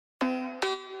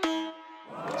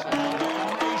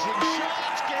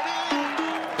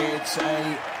It's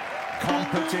a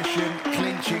competition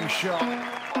clinching shot.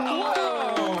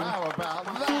 Whoa! How about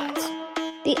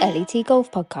that? The LET Golf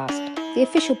Podcast, the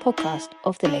official podcast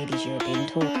of the Ladies European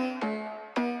Tour.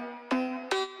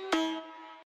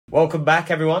 Welcome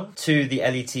back, everyone, to the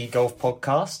LET Golf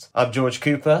Podcast. I'm George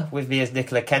Cooper. With me is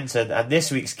Nicola Kenton, and this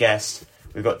week's guest,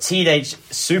 we've got teenage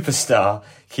superstar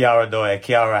Chiara Noja.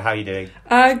 Chiara, how are you doing?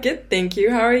 Good, thank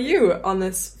you. How are you on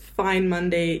this fine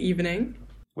Monday evening?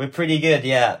 We're pretty good,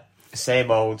 yeah.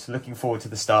 Same old. Looking forward to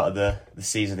the start of the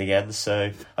season again. So,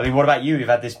 I mean, what about you? You've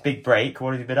had this big break.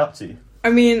 What have you been up to? I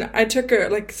mean, I took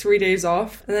 3 days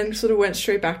off and then sort of went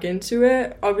straight back into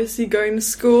it. Obviously going to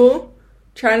school,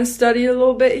 trying to study a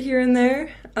little bit here and there.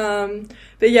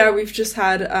 But yeah, we've just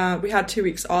had, we had 2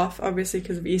 weeks off, obviously,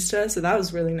 because of Easter. So that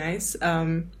was really nice.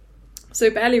 So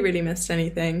barely really missed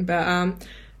anything. But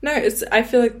no, I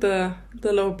feel like the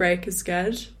little break is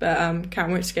good. But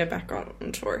can't wait to get back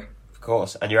on tour. Of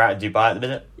course. And you're out in Dubai at the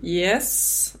minute?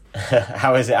 Yes.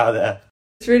 How is it out there?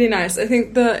 It's really nice. I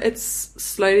think it's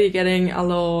slowly getting a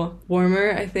little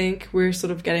warmer. I think we're sort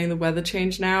of getting the weather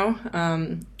change now.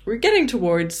 We're getting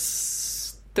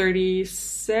towards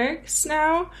 36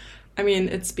 now. I mean,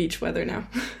 it's beach weather now.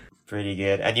 Pretty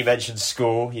good. And you mentioned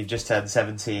school. You've just turned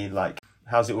 17.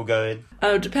 How's it all going?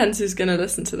 Oh, depends who's going to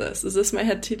listen to this. Is this my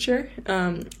head teacher?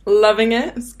 Loving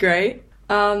it. It's great.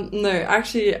 No,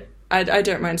 actually, I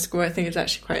don't mind school. I think it's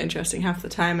actually quite interesting half the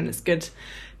time, and it's good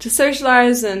to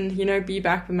socialise and, be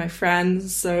back with my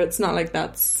friends. So it's not like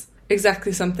that's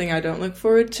exactly something I don't look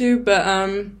forward to. But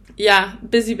yeah,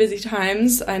 busy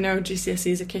times. I know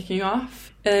GCSEs are kicking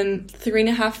off in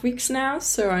 3.5 weeks now.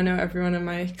 So I know everyone in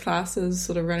my class is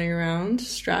sort of running around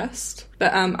stressed.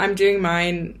 But I'm doing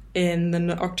mine in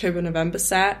the October-November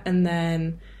set and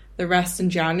then the rest in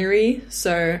January.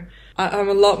 So I'm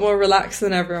a lot more relaxed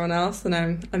than everyone else, and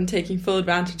I'm taking full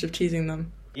advantage of teasing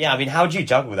them. Yeah, I mean, how do you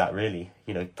juggle that, really?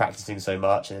 Practicing so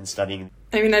much and then studying.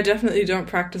 I mean, I definitely don't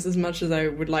practice as much as I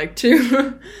would like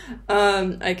to.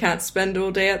 I can't spend all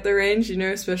day at the range,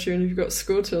 especially when you've got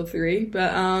school till 3.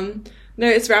 But no,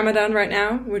 it's Ramadan right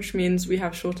now, which means we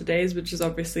have shorter days, which is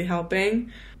obviously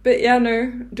helping. But yeah,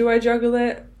 no, do I juggle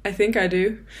it? I think I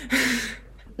do.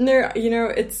 No,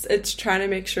 it's trying to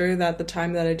make sure that the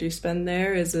time that I do spend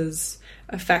there is as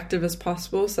effective as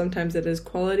possible. Sometimes it is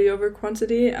quality over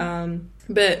quantity.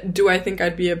 But do I think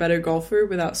I'd be a better golfer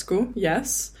without school?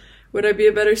 Yes. Would I be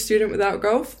a better student without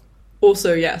golf?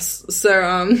 Also, yes.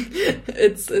 So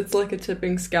it's like a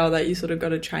tipping scale that you sort of got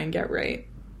to try and get right.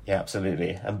 Yeah,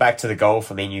 absolutely. And back to the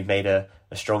golf, I mean, you've made a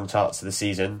strong start to the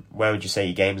season. Where would you say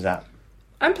your game's at?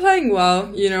 I'm playing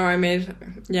well.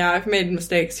 I've made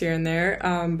mistakes here and there,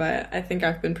 but I think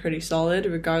I've been pretty solid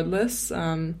regardless.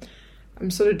 I'm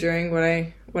sort of doing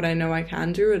what I know I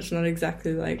can do. It's not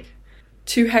exactly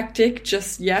too hectic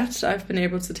just yet. I've been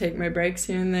able to take my breaks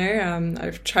here and there.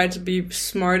 I've tried to be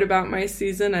smart about my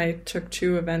season. I took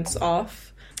 2 events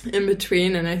off in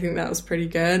between, and I think that was pretty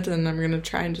good. And I'm going to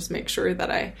try and just make sure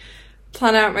that I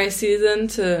plan out my season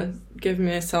to give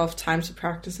myself time to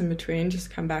practice in between, just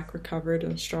come back recovered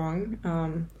and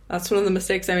strong. That's one of the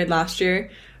mistakes I made last year.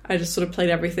 I just sort of played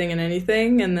everything and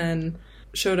anything and then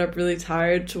showed up really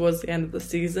tired towards the end of the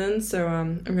season. So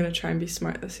I'm going to try and be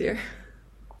smart this year.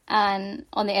 And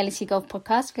on the LET Golf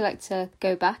Podcast, we like to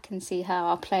go back and see how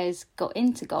our players got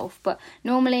into golf. But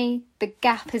normally the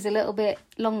gap is a little bit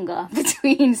longer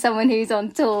between someone who's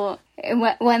on tour and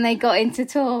when they got into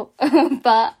tour.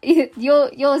 But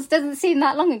yours doesn't seem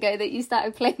that long ago that you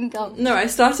started playing golf. No, I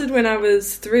started when I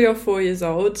was 3 or 4 years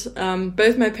old.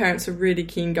 Both my parents were really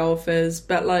keen golfers,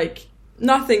 but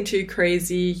nothing too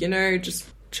crazy, just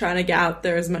trying to get out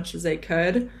there as much as they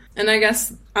could. And I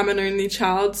guess I'm an only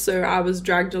child, so I was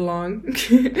dragged along.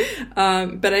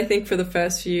 But I think for the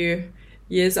first few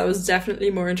years, I was definitely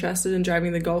more interested in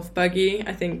driving the golf buggy.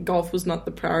 I think golf was not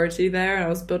the priority there. I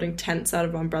was building tents out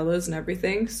of umbrellas and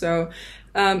everything. So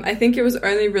I think it was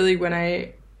only really when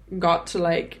I got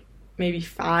to maybe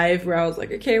 5 where I was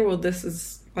like, okay, well, this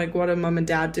is what are mum and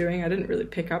dad doing? I didn't really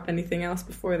pick up anything else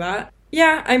before that.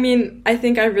 Yeah, I mean, I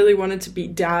think I really wanted to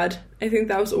beat dad. I think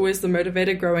that was always the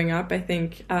motivator growing up. I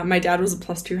think my dad was a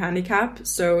 +2 handicap,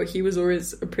 so he was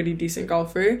always a pretty decent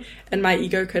golfer, and my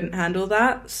ego couldn't handle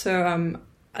that. So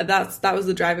that was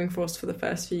the driving force for the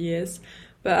first few years.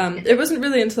 But it wasn't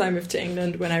really until I moved to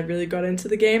England when I really got into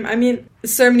the game. I mean,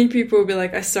 so many people will be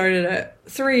like, I started at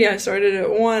 3, I started at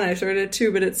 1, I started at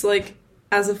 2, but it's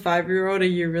as a 5-year-old, are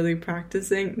you really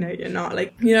practicing? No, you're not.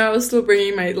 I was still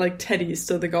bringing my teddies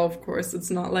to the golf course.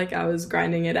 It's not like I was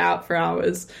grinding it out for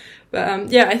hours. But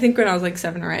yeah, I think when I was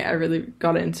 7 or 8, I really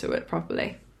got into it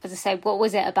properly. as I say, what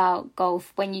was it about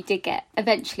golf when you did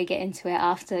eventually get into it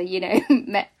after,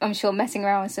 I'm sure messing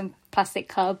around with some plastic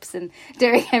clubs and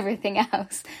doing everything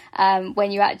else,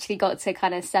 when you actually got to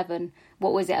kind of 7,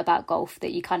 what was it about golf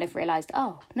that you kind of realised,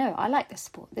 oh, no, I like this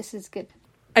sport, this is good?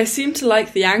 I seem to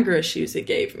like the anger issues it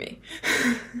gave me.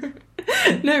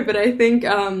 No, but I think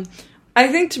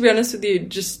to be honest with you,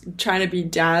 just trying to be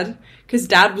dad, because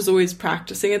dad was always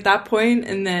practicing at that point,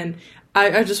 and then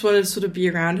I just wanted to sort of be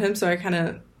around him, so I kind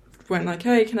of went like,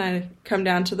 hey, can I come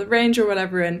down to the range or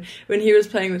whatever? And when he was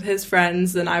playing with his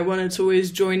friends, then I wanted to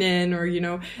always join in or,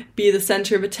 be the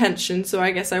center of attention. So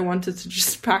I guess I wanted to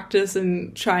just practice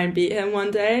and try and beat him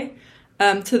one day.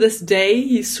 To this day,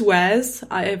 he swears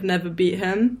I have never beat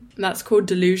him. That's called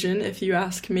delusion, if you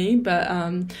ask me. But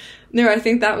no, I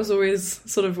think that was always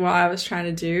sort of what I was trying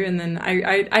to do. And then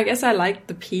I guess I liked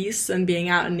the peace and being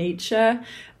out in nature.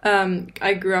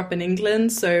 I grew up in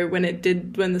England, so when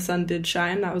the sun did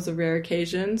shine, that was a rare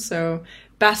occasion. So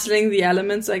battling the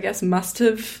elements, I guess, must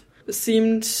have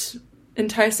seemed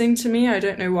enticing to me. I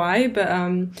don't know why, but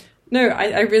no,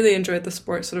 I really enjoyed the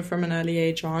sport sort of from an early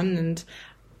age on, and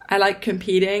I like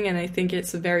competing, and I think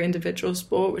it's a very individual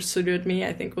sport, which suited me.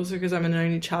 I think also because I'm an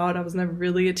only child, I was never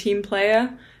really a team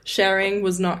player. Sharing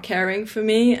was not caring for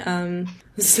me,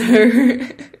 so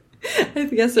I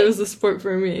guess it was a sport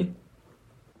for me.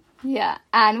 Yeah,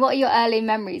 and what are your early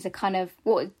memories of do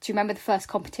you remember the first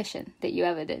competition that you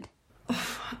ever did?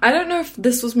 I don't know if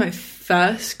this was my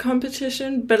first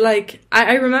competition, but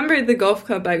I remember the golf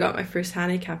club I got my first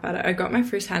handicap at. I got my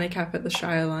first handicap at the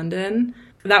Shire London.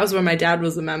 That was when my dad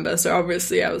was a member, so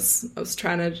obviously I was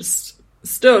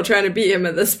still trying to beat him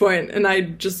at this point, and I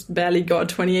just barely got a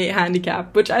 28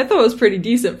 handicap, which I thought was pretty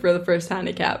decent for the first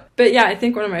handicap. But yeah, I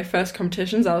think one of my first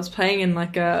competitions, I was playing in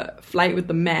a flight with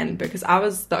the men, because I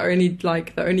was the only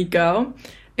girl,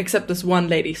 except this one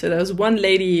lady. So there was one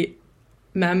lady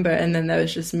member, and then there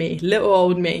was just me, little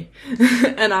old me.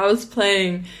 And I was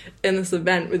playing in this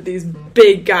event with these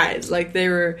big guys. They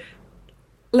were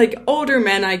older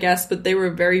men, I guess, but they were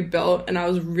very built, and I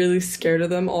was really scared of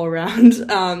them all around.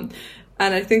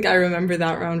 And I think I remember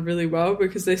that round really well,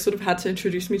 because they sort of had to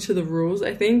introduce me to the rules,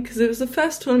 I think, because it was the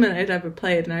first tournament I'd ever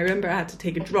played, and I remember I had to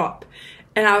take a drop,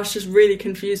 and I was just really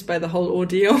confused by the whole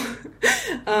ordeal.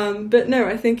 But no,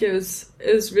 I think it was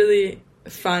really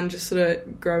fun just sort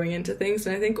of growing into things,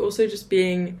 and I think also just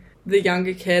being the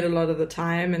younger kid a lot of the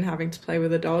time and having to play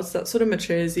with adults, that sort of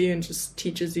matures you and just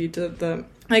teaches you the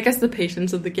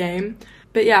patience of the game.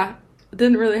 But yeah,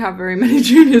 didn't really have very many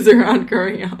juniors around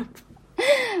growing up.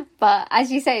 But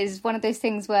as you say, it's one of those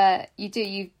things where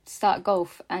you start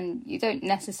golf and you don't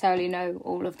necessarily know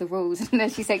all of the rules. And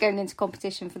as you say, going into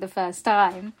competition for the first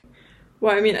time.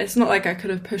 Well, I mean, it's not like I could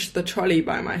have pushed the trolley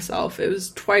by myself. It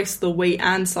was twice the weight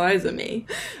and size of me.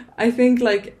 I think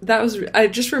I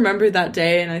just remember that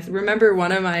day, and I remember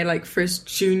one of my first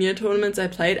junior tournaments I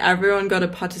played, everyone got a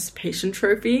participation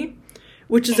trophy,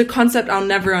 which is a concept I'll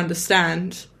never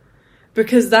understand,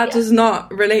 because that does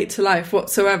not relate to life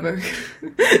whatsoever.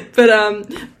 But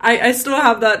I still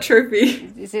have that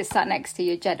trophy. Is it sat next to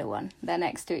your Jeddah one? They're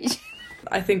next to each.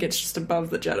 I think it's just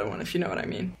above the Jeddah one, if you know what I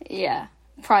mean. Yeah,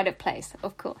 pride of place,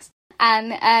 of course.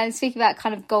 And speaking about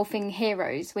kind of golfing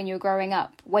heroes when you were growing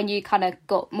up, when you kind of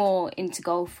got more into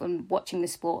golf and watching the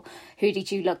sport, who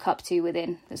did you look up to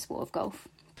within the sport of golf?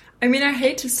 I mean, I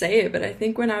hate to say it, but I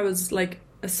think when I was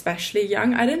especially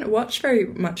young, I didn't watch very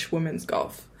much women's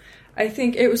golf. I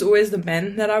think it was always the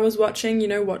men that I was watching,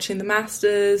 watching the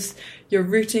Masters, you're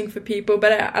rooting for people.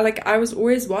 But I was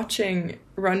always watching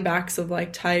runbacks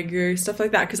of Tiger, stuff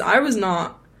like that, because I was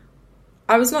not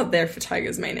there for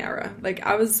Tiger's main era.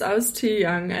 I was too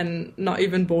young and not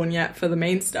even born yet for the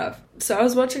main stuff. So I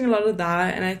was watching a lot of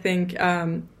that, and I think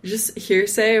just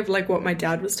hearsay of what my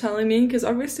dad was telling me, because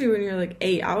obviously when you're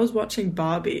 8, I was watching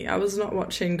Barbie. I was not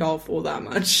watching golf all that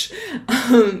much.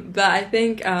 But I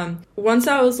think once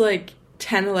I was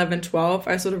 10, 11, 12,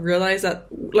 I sort of realized that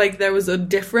there was a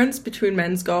difference between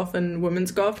men's golf and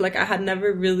women's golf. I had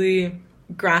never really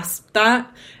grasped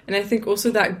that, and I think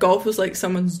also that golf was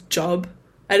someone's job.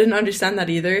 I didn't understand that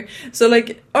either. So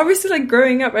obviously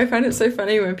growing up, I find it so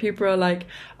funny when people are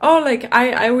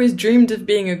I always dreamed of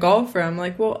being a golfer. I'm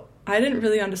well, I didn't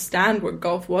really understand what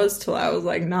golf was till I was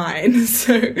 9.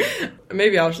 So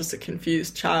maybe I was just a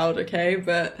confused child, okay?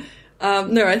 But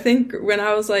no, I think when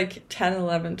I was 10,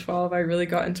 11, 12, I really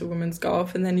got into women's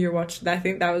golf. And then you're watching, I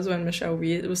think that was when Michelle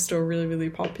Reed was still really, really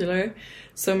popular.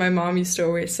 So my mom used to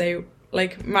always say,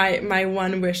 my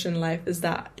one wish in life is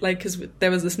that, because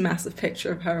there was this massive picture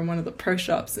of her in one of the pro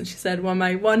shops, and she said, well,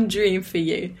 my one dream for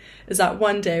you is that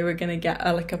one day we're going to get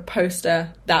a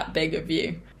poster that big of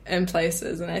you. in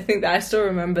places, and I think that I still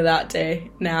remember that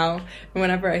day now. And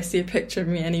whenever I see a picture of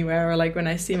me anywhere, or like when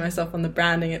I see myself on the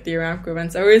branding at the Aramco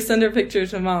events, I always send a picture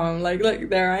to mom. I'm like, look,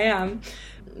 there I am.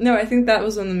 No, I think that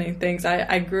was one of the main things.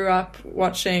 I grew up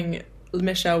watching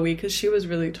Michelle Wee because she was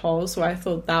really tall, so I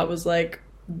thought that was like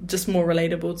just more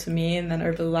relatable to me. And then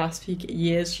over the last few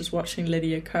years, just watching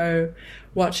Lydia Ko,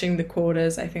 watching the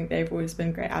quarters, I think they've always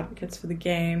been great advocates for the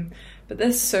game. But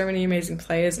there's so many amazing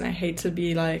players, and I hate to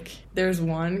be like there's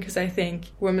one, because I think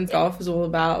women's golf is all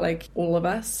about like all of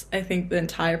us. I think the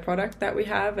entire product that we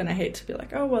have, and I hate to be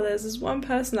like, oh well, there's this one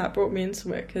person that brought me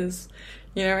into it, because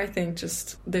you know, I think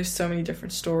just there's so many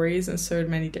different stories and so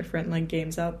many different like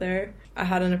games out there. I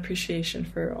had an appreciation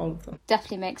for all of them.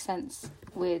 Definitely makes sense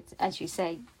with, as you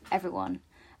say, everyone.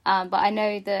 But I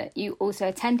know that you also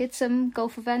attended some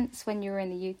golf events when you were in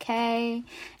the UK,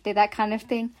 did that kind of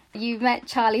thing. You met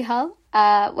Charlie Hull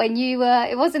when you were,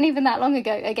 it wasn't even that long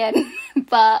ago again,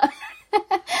 but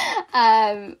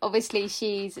obviously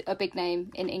she's a big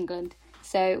name in England.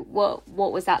 So what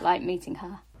was that like meeting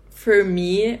her? For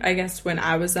me, I guess when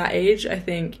I was that age, I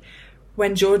think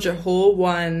when Georgia Hall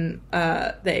won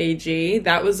the AG,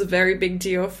 that was a very big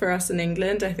deal for us in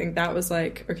England. I think that was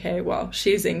like, okay, well,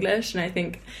 she's English. And I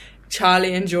think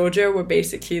Charlie and Georgia were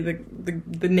basically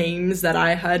the names that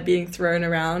I heard being thrown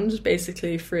around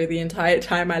basically for the entire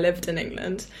time I lived in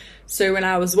England. So when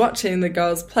I was watching the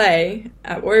girls play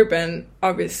at Auburn,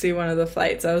 obviously one of the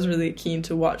flights I was really keen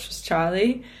to watch was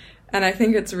Charlie. And I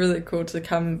think it's really cool to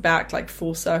come back like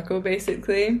full circle,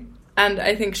 basically. And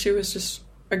I think she was just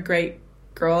a great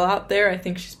girl out there. I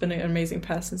think she's been an amazing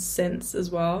person since as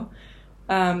well.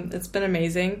 It's been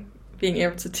amazing being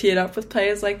able to tee it up with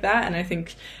players like that. And I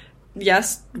think,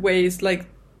 yes, ways like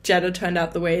Jeddah turned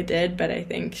out the way it did, but I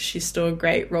think she's still a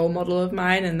great role model of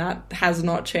mine, and that has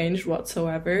not changed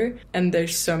whatsoever. And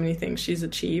there's so many things she's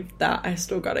achieved that I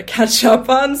still got to catch up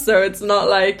on. So it's not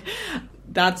like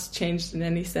that's changed in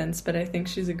any sense, but I think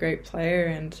she's a great player,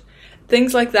 and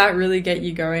things like that really get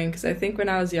you going, because I think when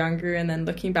I was younger and then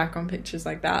looking back on pictures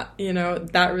like that, you know,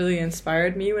 that really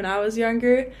inspired me when I was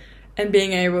younger, and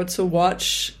being able to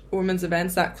watch women's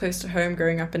events that close to home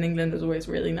growing up in England is always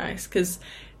really nice, because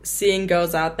seeing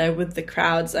girls out there with the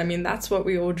crowds, I mean, that's what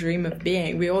we all dream of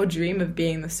being. We all dream of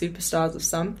being the superstars of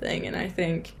something, and I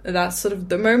think that's sort of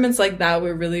the moments like that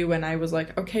were really when I was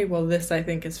like, okay, well, this I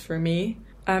think is for me.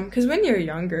 Because when you're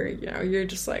younger, you know, you're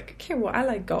just like, okay, well, I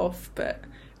like golf, but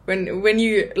when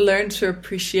you learn to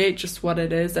appreciate just what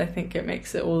it is, I think it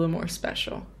makes it all the more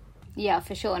special. Yeah,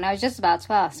 for sure. And I was just about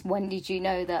to ask, when did you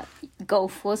know that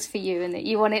golf was for you and that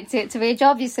you wanted it to be a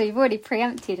job? So you've already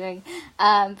preempted me.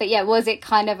 But yeah, was it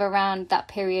kind of around that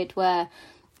period where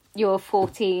you're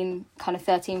 14, kind of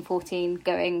 13, 14,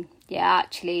 going, yeah,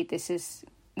 actually, this is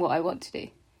what I want to do?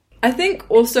 I think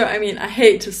also, I mean, I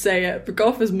hate to say it, but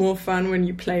golf is more fun when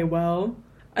you play well.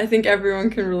 I think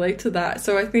everyone can relate to that.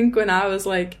 So I think when I was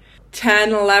like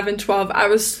 10, 11, 12, I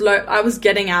was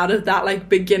getting out of that like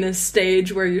beginner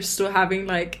stage where you're still having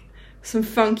like some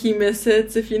funky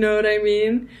mishits, if you know what I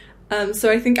mean.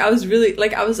 So I think I was really,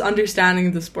 like, I was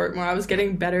understanding the sport more. I was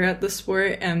getting better at the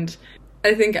sport, and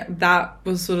I think that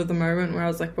was sort of the moment where I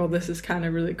was like, well, this is kind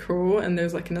of really cool, and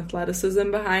there's like an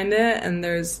athleticism behind it, and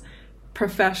there's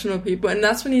professional people, and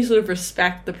that's when you sort of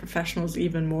respect the professionals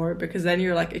even more, because then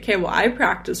you're like, okay, well, I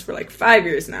practiced for like 5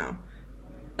 years now,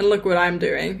 and look what I'm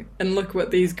doing, and look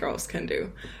what these girls can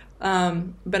do.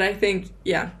 But I think,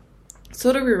 yeah,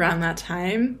 sort of around that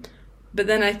time. But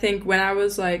then I think when I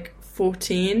was like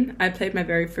 14, I played my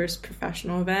very first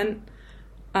professional event,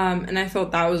 and I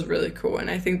thought that was really cool, and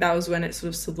I think that was when it sort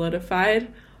of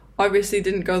solidified. Obviously it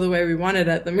didn't go the way we wanted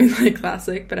at the Moonlight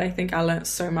Classic, but I think I learned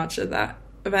so much at that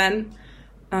event.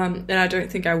 And I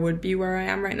don't think I would be where I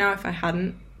am right now if I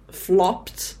hadn't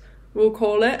flopped, we'll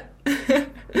call it.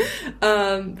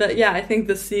 But yeah, I think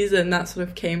the season that sort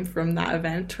of came from that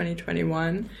event,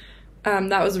 2021,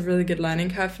 that was a really good learning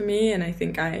curve for me, and I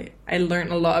think I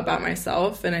learned a lot about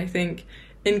myself. And I think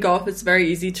in golf it's very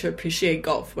easy to appreciate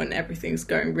golf when everything's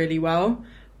going really well,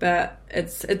 but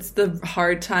it's the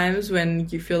hard times when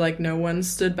you feel like no one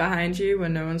stood behind you,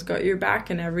 when no one's got your back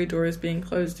and every door is being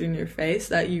closed in your face,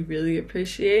 that you really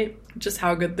appreciate just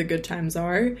how good the good times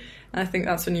are. And I think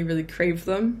that's when you really crave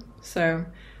them. So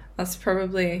that's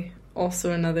probably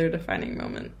also another defining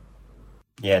moment.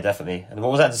 Yeah, definitely. And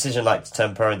what was that decision like to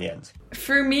turn pro in the end?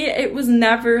 For me, it was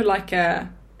never like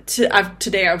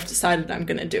today I've decided I'm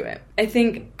gonna do it. I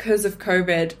think because of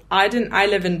COVID, I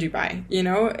live in Dubai, you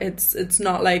know, it's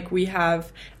not like we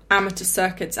have amateur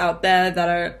circuits out there that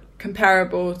are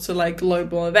comparable to like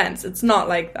global events. It's not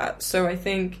like that. So I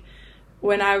think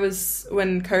when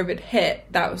COVID hit,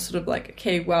 that was sort of like,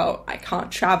 okay, well, I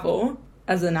can't travel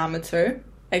as an amateur.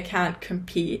 I can't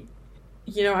compete.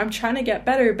 You know, I'm trying to get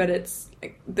better, but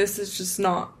this is just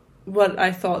not what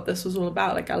I thought this was all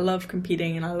about. Like, I love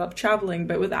competing and I love traveling,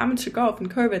 but with amateur golf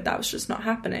and COVID, that was just not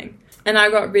happening. And I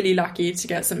got really lucky to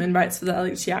get some invites for the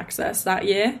LET Access that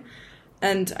year.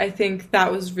 And I think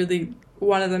that was really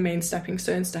one of the main stepping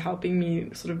stones to helping me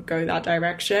sort of go that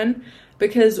direction,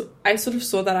 because I sort of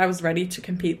saw that I was ready to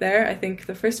compete there. I think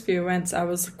the first few events I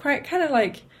was quite kind of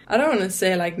like, I don't want to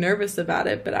say like nervous about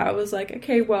it, but I was like,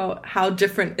 okay, well, how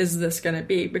different is this going to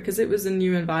be? Because it was a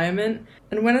new environment.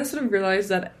 And when I sort of realized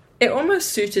that it almost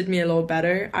suited me a little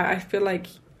better, I feel like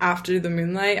after the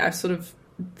Moonlight, I sort of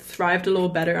thrived a little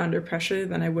better under pressure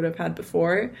than I would have had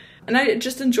before. And I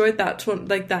just enjoyed that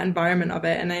environment of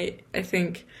it. And I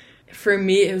think for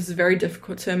me, it was very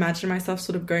difficult to imagine myself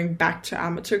sort of going back to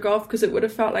amateur golf, because it would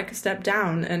have felt like a step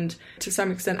down. And to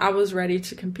some extent, I was ready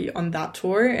to compete on that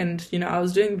tour, and, you know, I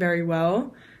was doing very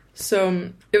well.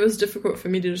 So it was difficult for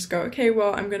me to just go, okay,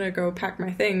 well, I'm going to go pack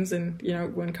my things, and, you know,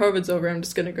 when COVID's over, I'm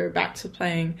just going to go back to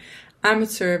playing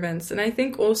amateur events. And I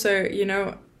think also, you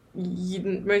know,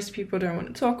 most people don't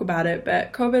want to talk about it,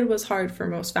 but COVID was hard for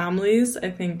most families,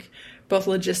 I think, both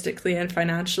logistically and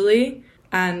financially.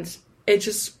 And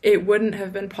it wouldn't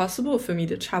have been possible for me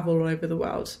to travel all over the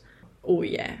world all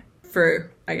year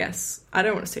for, I guess, I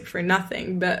don't want to say for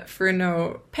nothing, but for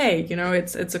no pay. You know,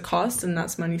 it's a cost, and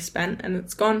that's money spent, and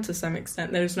it's gone to some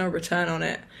extent. There's no return on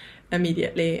it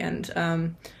immediately. And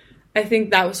I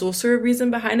think that was also a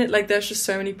reason behind it. Like, there's just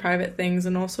so many private things,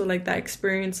 and also like that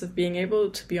experience of being able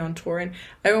to be on tour. And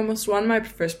I almost won my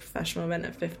first professional event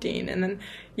at 15. And then,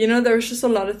 you know, there was just a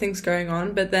lot of things going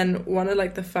on. But then one of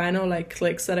like the final like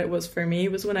clicks that it was for me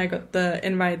was when I got the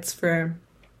invites for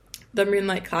the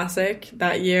Moonlight Classic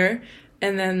that year,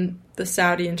 and then the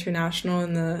Saudi International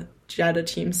and the Jeddah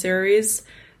Team Series,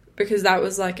 because that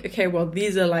was like, okay, well,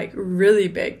 these are like really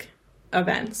big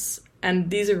events, and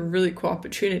these are really cool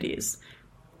opportunities.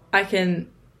 I can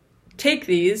take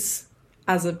these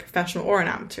as a professional or an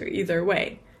amateur, either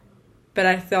way. But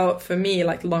I felt for me,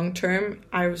 like long term,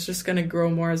 I was just going to grow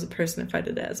more as a person if I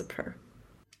did it as a pro.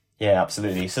 Yeah,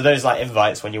 absolutely. So those like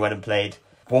invites when you went and played,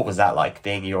 what was that like,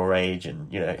 being your age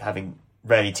and, you know, having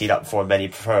rarely teed up for many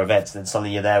pro events, and then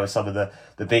suddenly you're there with some of the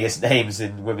biggest names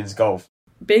in women's golf?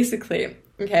 Basically,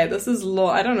 okay, this is law.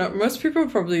 I don't know. Most people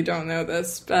probably don't know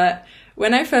this, but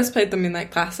when I first played the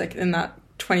Moonlight Classic in that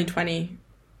 2020,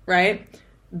 right,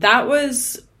 that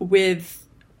was with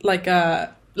like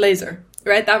a laser,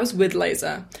 right? That was with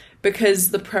laser, because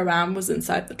the Pro-Am was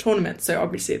inside the tournament. So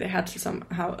obviously they had to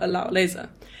somehow allow laser.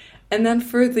 And then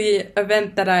for the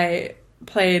event that I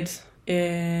played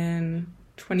in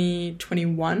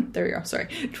 2021,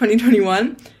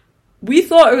 2021, we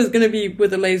thought it was going to be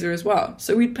with a laser as well.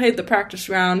 So we played the practice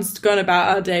rounds, gone about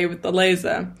our day with the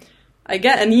laser. I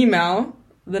get an email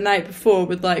the night before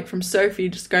with like from Sophie,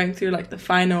 just going through like the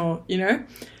final, you know,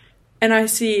 and I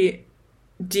see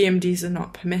DMDs are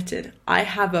not permitted. I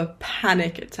have a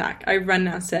panic attack. I run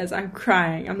downstairs. I'm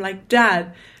crying. I'm like,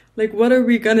 Dad, like, what are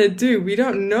we going to do? We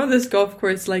don't know this golf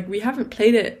course. Like, we haven't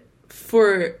played it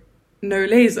for no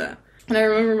laser. And I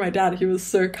remember my dad, he was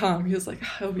so calm. He was like,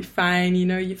 oh, it'll be fine. You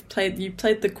know, you played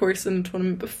the course in the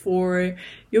tournament before.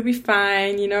 You'll be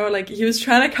fine. You know, like, he was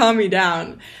trying to calm me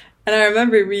down. And I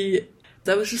remember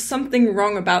there was just something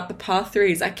wrong about the par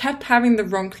threes. I kept having the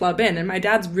wrong club in, and my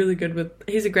dad's really good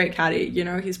he's a great caddy, you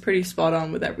know, he's pretty spot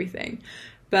on with everything.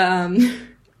 But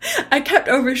I kept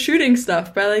overshooting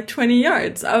stuff by like 20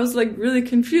 yards. I was like really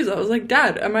confused. I was like,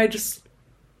 Dad, am I just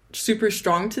super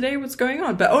strong today? What's going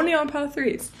on? But only on par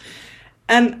threes.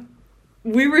 And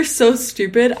we were so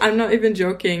stupid, I'm not even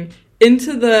joking,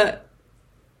 until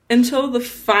the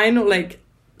final, like,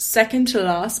 second to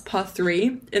last par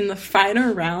three in the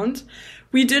final round,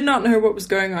 we did not know what was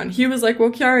going on. He was like, well,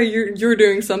 Chiara, you're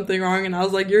doing something wrong. And I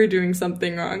was like, you're doing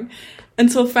something wrong.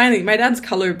 Until finally, my dad's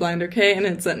colorblind, okay? And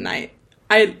it's at night.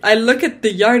 I look at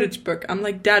the yardage book. I'm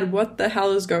like, Dad, what the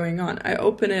hell is going on? I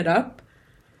open it up.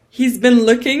 He's been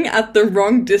looking at the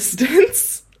wrong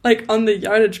distance, like on the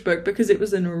yardage book, because it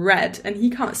was in red and he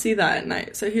can't see that at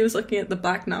night. So he was looking at the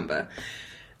black number.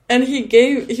 And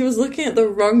he was looking at the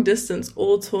wrong distance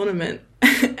all tournament.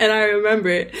 And I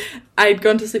remember I'd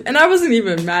gone to sleep and I wasn't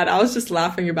even mad. I was just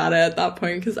laughing about it at that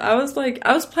point, because I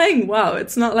was playing well.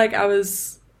 It's not like I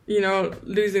was, you know,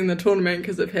 losing the tournament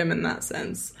because of him in that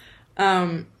sense.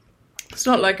 It's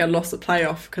not like I lost a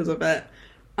playoff because of it.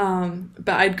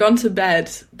 But I'd gone to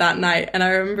bed that night, and I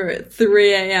remember at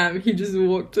 3 a.m. he just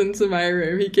walked into my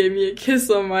room. He gave me a kiss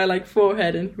on my like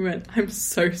forehead, and he went, "I'm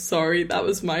so sorry. That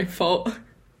was my fault."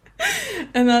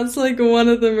 And that's like one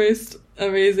of the most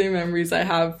amazing memories I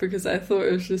have, because I thought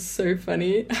it was just so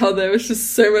funny how there was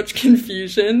just so much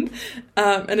confusion,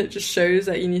 and it just shows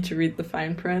that you need to read the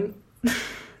fine print.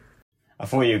 I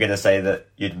thought you were going to say that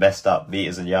you'd messed up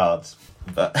meters and yards,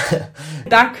 but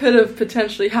that could have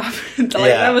potentially happened. Like,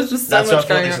 there was just so much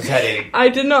going on. I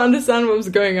did not understand what was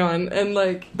going on, and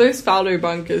like those fallow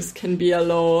bunkers can be a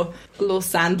little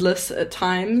sandless at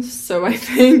times. So I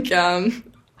think I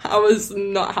was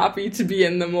not happy to be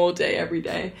in them all day, every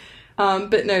day.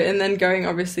 But no, and then going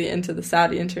obviously into the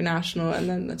Saudi International and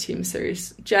then the Team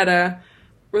Series Jeddah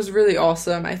was really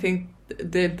awesome. I think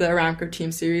the Aramco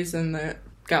Team Series and the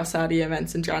Gal Saudi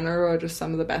events in general are just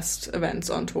some of the best events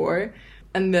on tour.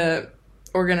 And the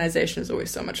organization is always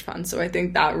so much fun. So I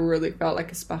think that really felt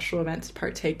like a special event to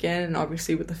partake in. And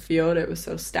obviously with the field, it was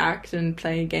so stacked, and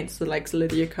playing against the likes of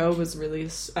Lydia Ko was really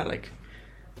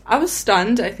I was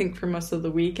stunned, I think, for most of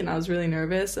the week, and I was really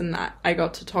nervous, and I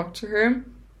got to talk to her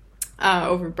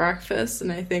over breakfast,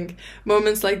 and I think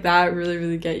moments like that really,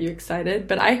 really get you excited.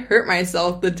 But I hurt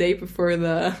myself the day before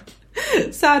the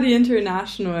Saudi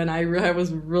International, and I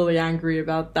was really angry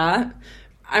about that.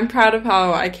 I'm proud of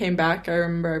how I came back. I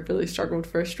remember I really struggled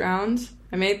first round.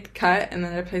 I made the cut, and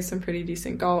then I played some pretty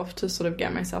decent golf to sort of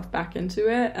get myself back into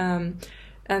it.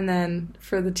 And then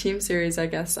for the team series, I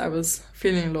guess I was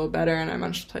feeling a little better, and I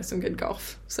managed to play some good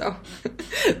golf. So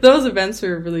those events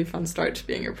were a really fun start to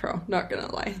being a pro, not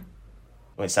gonna lie.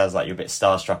 Well, it sounds like you're a bit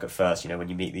starstruck at first, when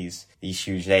you meet these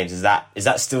huge names. Is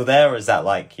that still there, or is that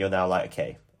like you're now like,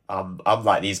 okay, I'm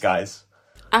like these guys?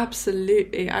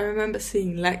 Absolutely. I remember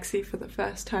seeing Lexi for the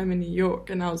first time in New York,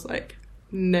 and I was like,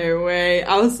 no way.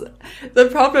 The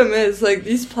problem is, like,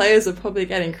 these players are probably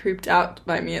getting creeped out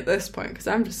by me at this point, because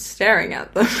I'm just staring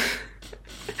at them.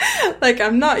 Like,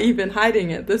 I'm not even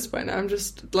hiding at this point. I'm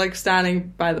just, like,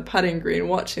 standing by the putting green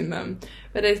watching them.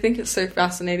 But I think it's so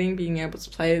fascinating being able to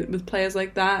play with players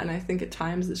like that, and I think at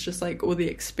times it's just, like, all the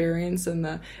experience and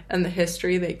the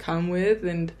history they come with,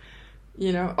 and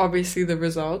obviously the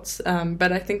results.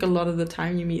 But I think a lot of the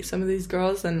time you meet some of these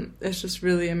girls, and it's just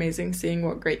really amazing seeing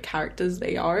what great characters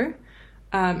they are.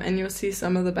 And you'll see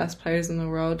some of the best players in the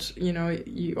world,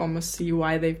 you almost see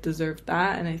why they've deserved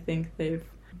that. And I think they've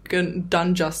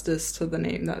done justice to the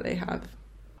name that they have.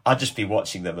 I'd just be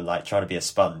watching them and like trying to be a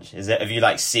sponge. Have you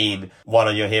like seen one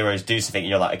of your heroes do something and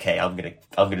you're like, okay, I'm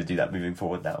gonna do that moving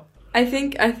forward now? I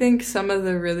think some of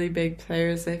the really big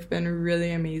players, they've been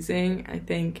really amazing. I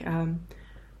think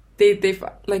they've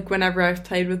like, whenever I've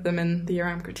played with them in the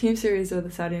Aramco Team Series or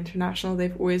the Saudi International,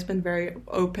 they've always been very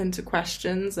open to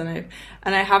questions, and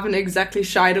I haven't exactly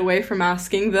shied away from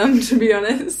asking them, to be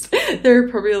honest. They're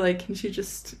probably like, can she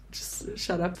just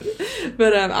shut up?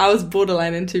 But I was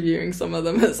borderline interviewing some of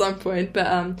them at some point.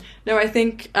 But no, I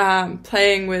think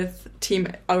playing with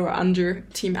under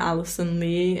Team Alison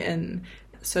Lee and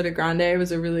Soda Grande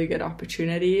was a really good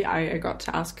opportunity. I got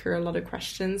to ask her a lot of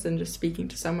questions, and just speaking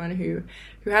to someone who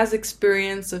has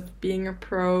experience of being a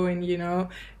pro and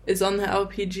is on the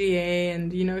LPGA,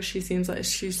 and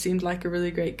she seemed like a really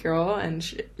great girl, and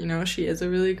she is a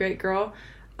really great girl.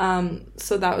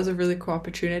 So that was a really cool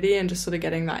opportunity, and just sort of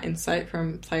getting that insight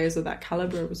from players of that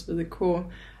caliber was really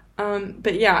cool.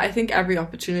 But yeah, I think every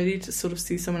opportunity to sort of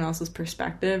see someone else's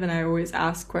perspective, and I always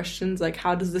ask questions like,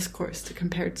 how does this course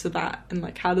compare to that, and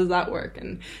like, how does that work?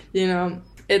 And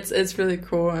it's really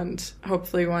cool, and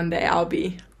hopefully one day I'll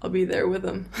be there with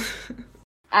them.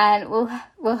 And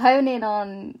we'll hone in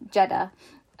on Jeddah,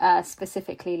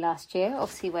 specifically last year,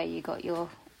 obviously where you got your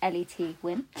LET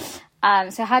win.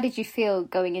 So how did you feel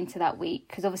going into that week?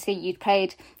 Because obviously you'd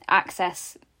played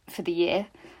Access for the year.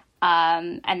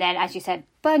 And then, as you said,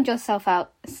 burned yourself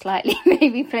out slightly,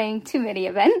 maybe playing too many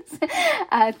events.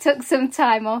 Took some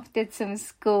time off, did some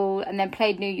school, and then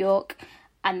played New York,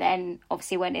 and then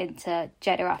obviously went into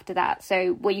Jeddah after that.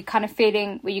 So were you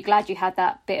glad you had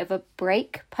that bit of a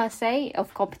break, per se,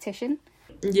 of competition?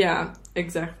 Yeah,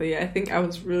 exactly. I think I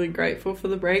was really grateful for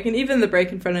the break, and even the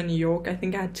break in front of New York, I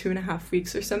think I had 2.5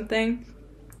 weeks or something,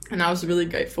 and I was really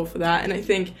grateful for that. And I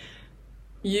think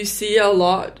you see a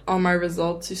lot on my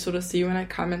results. You sort of see when I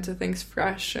come into things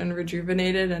fresh and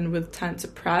rejuvenated and with time to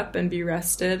prep and be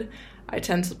rested, I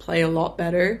tend to play a lot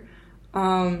better.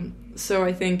 So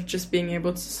I think just being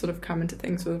able to sort of come into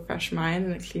things with a fresh mind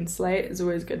and a clean slate is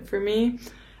always good for me.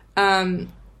 And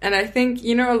I think,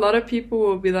 a lot of people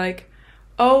will be like,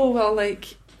 oh, well,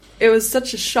 like, it was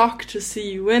such a shock to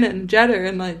see you win in Jeddah,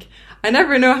 and like, I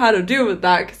never know how to deal with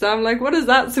that, because I'm like, what is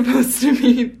that supposed to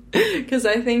mean? Because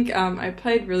I think I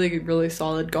played really, really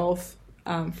solid golf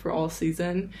for all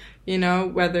season,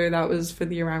 whether that was for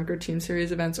the Aramco Team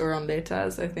Series events or on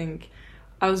Letas. I think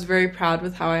I was very proud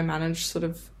with how I managed sort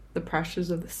of the pressures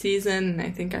of the season, and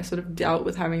I think I sort of dealt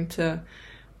with having to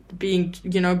being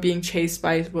chased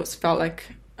by what felt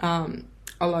like a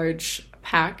large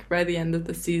pack by the end of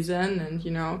the season,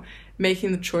 and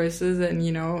making the choices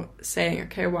and saying,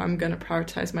 okay, well, I'm going to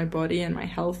prioritize my body and my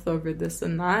health over this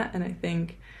and that. And I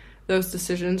think those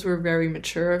decisions were very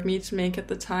mature of me to make at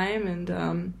the time,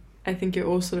 and I think it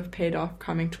all sort of paid off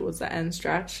coming towards the end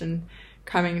stretch and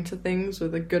coming into things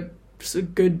with a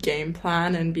good game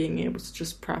plan and being able to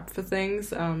just prep for things.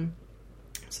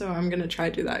 So I'm going to try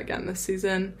to do that again this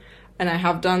season, and I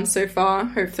have done so far.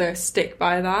 Hopefully I stick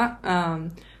by that.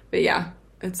 But yeah,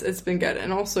 it's been good.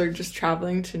 And also just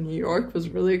traveling to New York was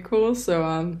really cool.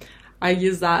 So I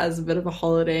use that as a bit of a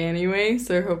holiday anyway.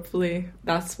 So hopefully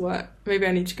maybe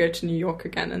I need to go to New York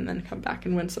again and then come back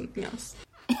and win something else.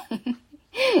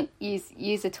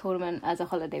 use a tournament as a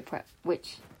holiday prep,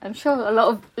 which I'm sure a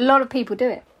lot of people do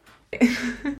it.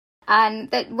 And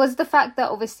that was the fact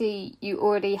that obviously you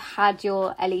already had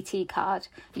your LET card,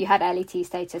 you had LET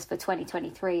status for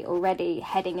 2023 already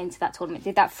heading into that tournament.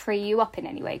 Did that free you up in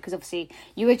any way? Because obviously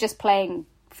you were just playing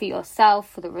for yourself,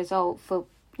 for the result, for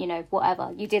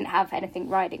whatever. You didn't have anything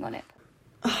riding on it.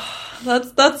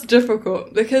 That's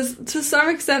difficult, because to some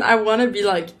extent I want to be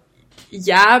like,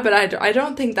 yeah, but I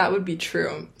don't think that would be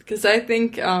true, because I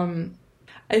think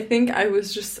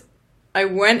I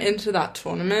went into that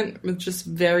tournament with just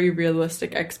very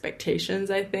realistic expectations,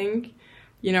 I think.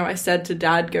 I said to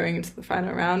Dad going into the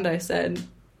final round, I said,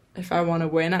 if I want to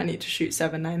win, I need to shoot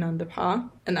 7-9 under par.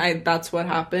 And that's what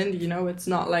happened. It's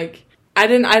not like I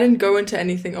didn't go into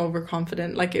anything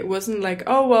overconfident. Like, it wasn't like,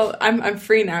 oh, well, I'm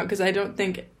free now, because I don't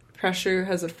think pressure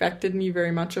has affected me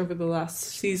very much over the last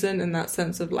season, in that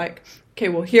sense of like, okay,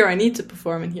 well, here I need to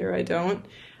perform and here I don't.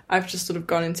 I've just sort of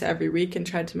gone into every week and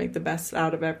tried to make the best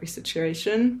out of every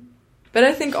situation. But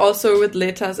I think also with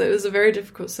Letas, it was a very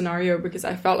difficult scenario, because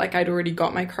I felt like I'd already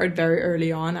got my card very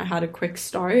early on. I had a quick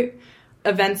start.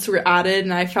 Events were added,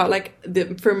 and I felt like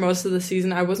for most of the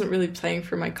season, I wasn't really playing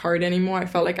for my card anymore. I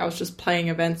felt like I was just playing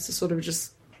events to sort of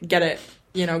just get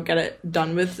it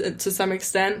done with to some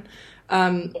extent.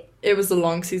 It was a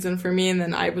long season for me, and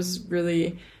then I was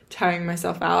really tiring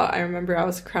myself out. I remember I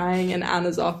was crying in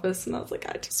Anna's office, and I was like,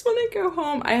 I just want to go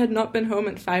home. I had not been home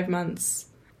in 5 months,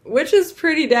 which is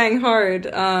pretty dang hard.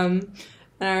 And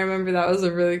I remember that was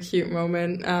a really cute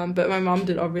moment. But my mom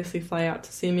did obviously fly out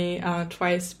to see me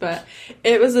twice. But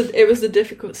it was a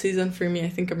difficult season for me, I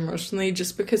think, emotionally,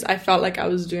 just because I felt like I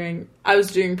was doing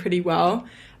pretty well.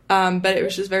 But it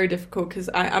was just very difficult, because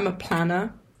I'm a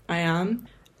planner. I am.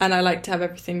 And I like to have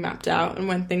everything mapped out. And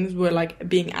when things were like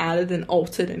being added and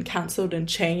altered and cancelled and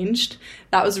changed,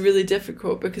 that was really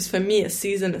difficult, because for me, a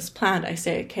season is planned. I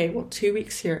say, okay, well, 2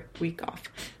 weeks here, week off.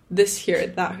 This here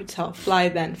at that hotel, fly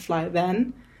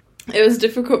then. It was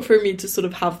difficult for me to sort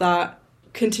of have that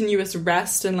continuous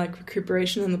rest and like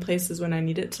recuperation in the places when I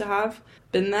needed to have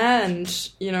been there. And,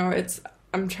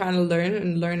 I'm trying to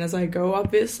learn as I go,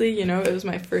 obviously. It was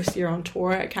my first year on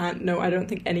tour. I don't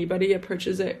think anybody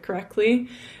approaches it correctly.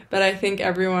 But I think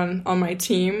everyone on my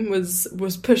team was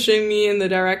pushing me in the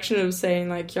direction of saying,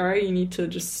 like, Chiara, you need to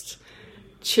just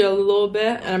chill a little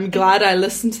bit. And I'm glad I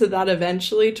listened to that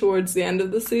eventually towards the end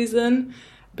of the season.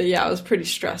 But yeah, I was pretty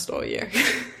stressed all year.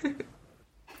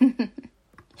 And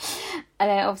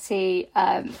then obviously,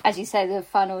 as you said, the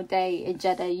final day in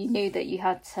Jeddah, you knew that you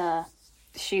had to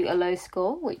shoot a low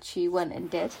score, which you went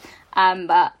and did.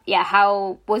 But yeah,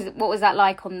 what was that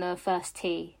like on the first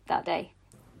tee that day?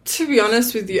 To be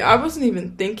honest with you, I wasn't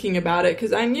even thinking about it,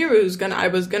 because I knew I was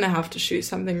gonna have to shoot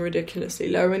something ridiculously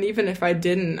low. And even if I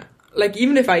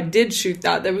did shoot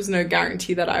that, there was no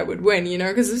guarantee that I would win,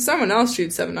 because if someone else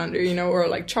shoots 7 under, or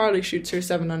like Charlie shoots her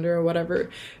 7 under or whatever,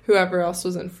 whoever else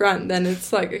was in front, then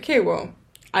it's like, okay, well,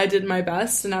 I did my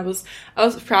best, and I was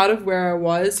proud of where I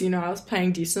was. I was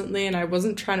playing decently, and I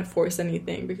wasn't trying to force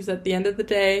anything, because at the end of the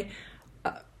day,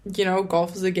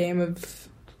 golf is a game of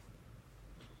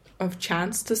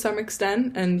chance to some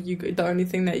extent, and the only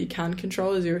thing that you can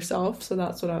control is yourself. So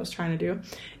that's what I was trying to do.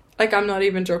 Like, I'm not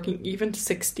even joking. Even to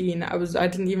 16, I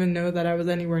didn't even know that I was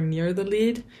anywhere near the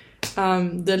lead.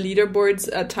 The leaderboards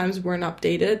at times weren't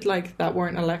updated, like that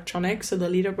weren't electronic. So the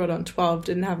leaderboard on 12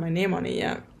 didn't have my name on it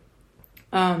yet.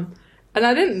 And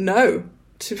I didn't know,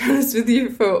 to be honest with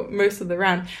you, for most of the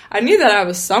round. I knew that I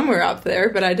was somewhere up there,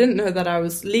 but I didn't know that I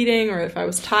was leading, or if I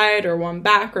was tied or one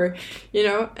back, or,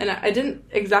 and I didn't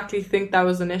exactly think that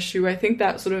was an issue. I think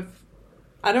that sort of,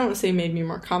 I don't want to say made me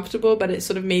more comfortable, but it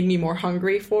sort of made me more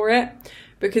hungry for it,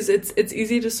 because it's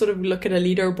easy to sort of look at a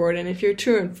leaderboard, and if you're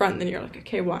 2 in front, then you're like,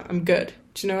 okay, well, I'm good.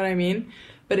 Do you know what I mean?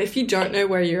 But if you don't know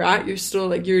where you're at, you're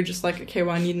just like, okay,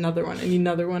 well, I need another one. I need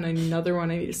another one. I need another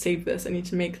one. I need to save this. I need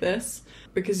to make this.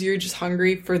 Because you're just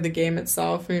hungry for the game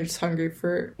itself, and you're just hungry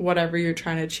for whatever you're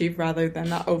trying to achieve rather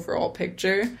than that overall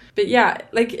picture. But yeah,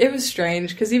 like, it was strange,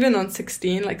 because even on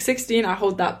 16, I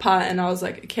hold that putt and I was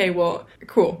like, okay, well,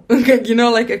 cool. You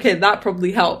know, like, okay, that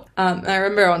probably helped. And I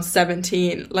remember on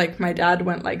 17, like, my dad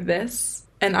went like this,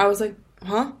 and I was like,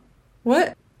 huh?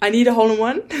 What? I need a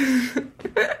hole-in-one?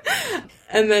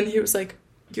 And then he was like,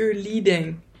 you're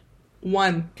leading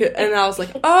 1. And I was like,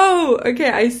 oh, okay,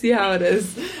 I see how it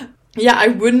is. Yeah, I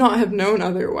would not have known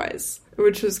otherwise,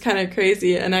 which was kind of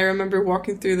crazy. And I remember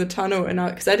walking through the tunnel, and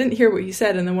because I didn't hear what he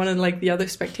said, and then one of like the other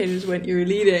spectators went, "You're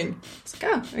leading." It's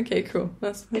like, oh, okay, cool,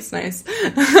 that's nice.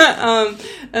 And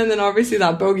then obviously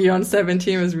that bogey on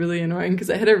 17 was really annoying because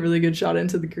I hit a really good shot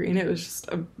into the green. It was just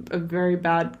a very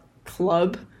bad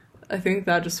club. I think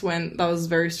that was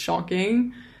very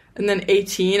shocking. And then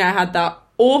 18, I had that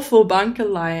awful bunker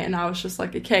lie, and I was just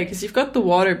like, okay, because you've got the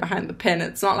water behind the pin.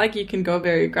 It's not like you can go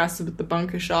very aggressive with the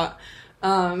bunker shot.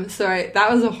 That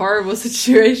was a horrible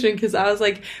situation, because I was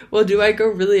like, well, do I go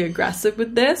really aggressive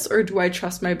with this, or do I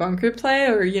trust my bunker play?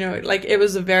 Or, you know, like, it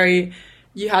was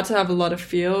you had to have a lot of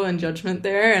feel and judgment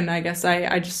there, and I guess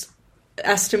I just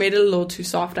estimated a little too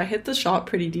soft. I hit the shot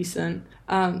pretty decent.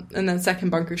 And then second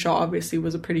bunker shot obviously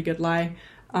was a pretty good lie.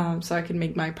 So I could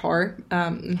make my par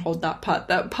and hold that putt.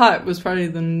 That putt was probably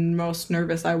the most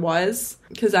nervous I was,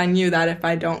 because I knew that if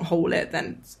I don't hold it,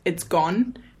 then it's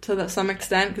gone to some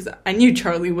extent, because I knew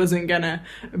Charlie wasn't gonna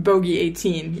bogey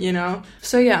 18, you know?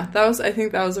 So yeah, I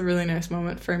think that was a really nice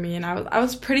moment for me, and I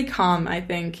was pretty calm, I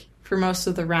think, for most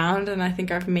of the round, and I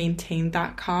think I've maintained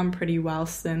that calm pretty well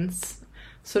since.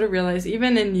 Sort of realized,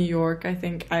 even in New York, I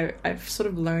think I've sort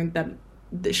of learned that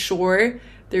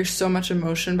there's so much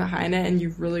emotion behind it, and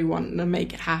you really want to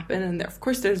make it happen, and of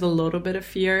course there's a little bit of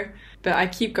fear, but I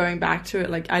keep going back to it,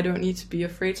 like, I don't need to be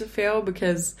afraid to fail,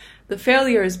 because the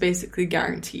failure is basically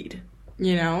guaranteed,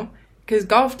 you know, because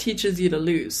golf teaches you to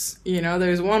lose, you know,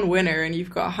 there's one winner and you've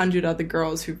got 100 other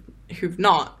girls who've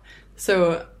not.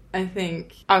 So I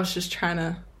think I was just trying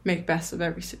to make best of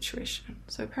every situation,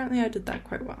 so apparently I did that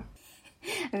quite well.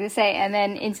 I was going to say, and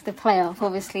then into the playoff,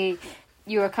 obviously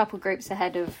you were a couple groups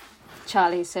ahead of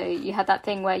Charlie, so you had that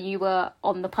thing where you were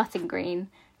on the putting green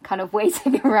kind of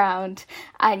waiting around,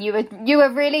 and you were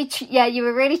really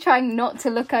trying not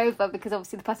to look over, because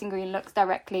obviously the putting green looks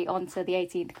directly onto the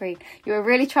 18th green. You were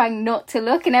really trying not to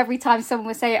look, and every time someone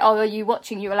would say, "Oh, are you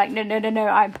watching?" you were like, no,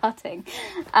 I'm putting.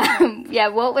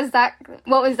 What was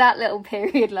that little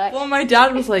period like? Well, my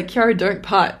dad was like, "Chiara, don't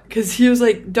putt," because he was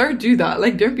like, "Don't do that,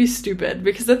 like, don't be stupid,"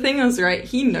 because the thing is, right,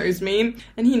 he knows me,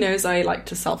 and he knows I like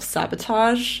to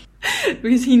self-sabotage.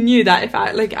 Because he knew that if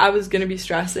I was going to be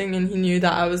stressing, and he knew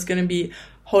that I was going to be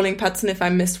holding putts, and if I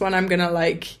missed one, I'm going to,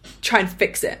 like, try and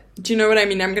fix it. Do you know what I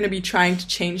mean? I'm going to be trying to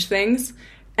change things.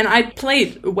 And I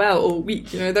played well all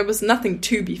week, you know, there was nothing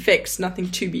to be fixed, nothing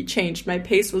to be changed. My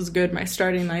pace was good, my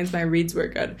starting lines, my reads were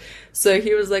good. So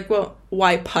he was like, well,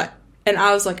 why putt? And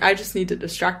I was like, I just need to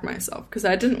distract myself, because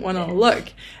I didn't want to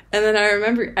look. And then I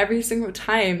remember every single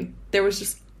time there was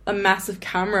just a massive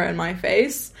camera in my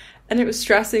face, and it was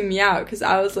stressing me out, because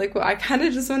I was like, well, I kind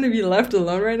of just want to be left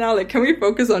alone right now. Like, can we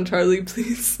focus on Charlie,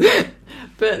 please?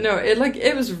 But no,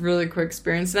 it was a really cool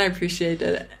experience, and I appreciated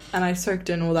it. And I soaked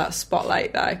in all that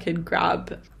spotlight that I could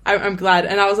grab. I'm glad.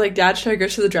 And I was like, Dad, should I go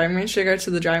to the driving range? Should I go to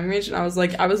the driving range? And I was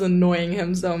like, I was annoying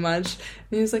him so much.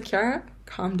 And he was like, Chiara,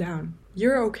 calm down.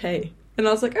 You're okay. And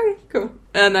I was like, okay, cool.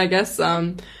 And I guess,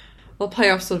 the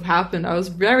playoffs sort of happened. I was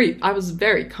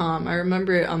very calm. I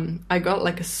remember, I got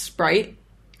like a Sprite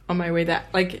on my way there.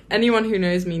 Like, anyone who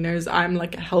knows me knows I'm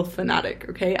like a health fanatic,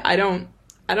 okay? I don't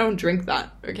drink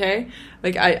that, okay?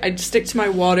 Like, I stick to my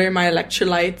water, my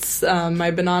electrolytes,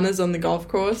 my bananas on the golf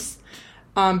course.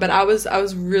 But I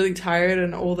was really tired,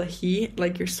 and all the heat,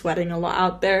 like, you're sweating a lot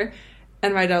out there.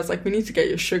 And my dad was like, we need to get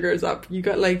your sugars up. You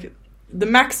got, like, the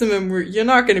maximum, you're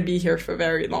not going to be here for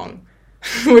very long.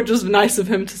 Which was nice of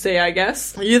him to say, I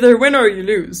guess. You either win or you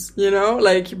lose, you know?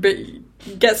 Like, but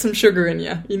get some sugar in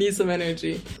you. You need some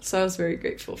energy. So I was very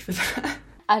grateful for that.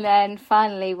 And then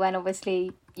finally, when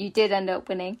obviously you did end up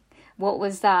winning, what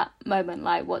was that moment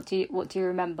like? What do you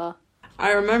remember?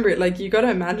 I remember it. Like, you got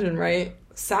to imagine, right?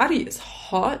 Saudi is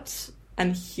hot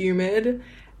and humid, and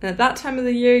at that time of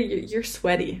the year, you're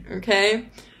sweaty, okay?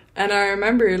 And I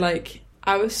remember, like,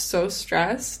 I was so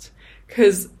stressed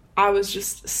because I was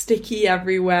just sticky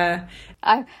everywhere.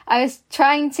 I was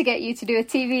trying to get you to do a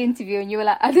TV interview, and you were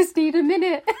like, I just need a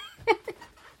minute.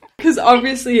 Because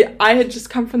obviously I had just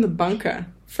come from the bunker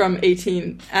from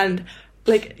 18, and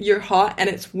like you're hot and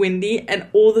it's windy and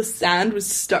all the sand was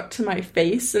stuck to my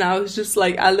face and I was just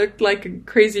like, I looked like a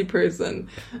crazy person.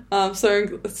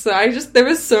 So I just, there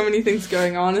was so many things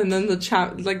going on, and then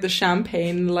the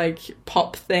champagne like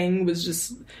pop thing was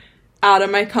just out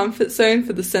of my comfort zone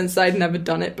for the sense that I'd never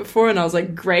done it before, and I was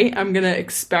like, great, I'm gonna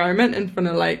experiment in front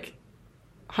of like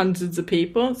hundreds of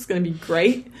people. It's gonna be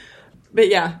great. But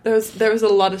yeah, there was a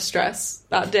lot of stress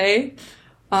that day.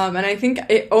 And I think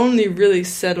it only really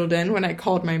settled in when I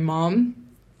called my mom,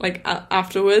 like,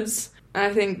 afterwards. And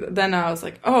I think then I was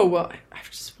like, oh, well, I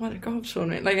just want a golf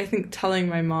tournament. Like, I think telling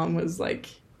my mom was, like,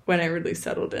 when I really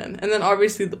settled in. And then,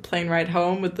 obviously, the plane ride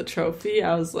home with the trophy,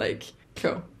 I was like,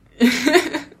 cool.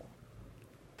 I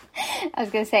was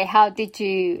going to say, how did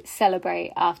you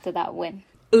celebrate after that win?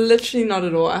 Literally not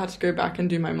at all. I had to go back and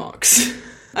do my mocks.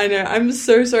 I know, I'm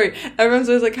so sorry. Everyone's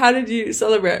always like, how did you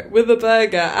celebrate? With a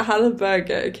burger. I had a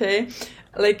burger, okay?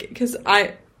 Like, because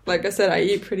like I said, I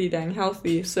eat pretty dang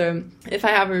healthy. So if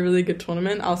I have a really good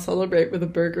tournament, I'll celebrate with a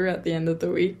burger at the end of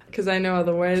the week. Because I know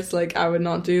otherwise, like, I would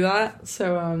not do that.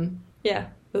 So, yeah,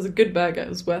 it was a good burger. It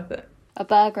was worth it. A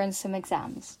burger and some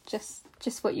exams. Just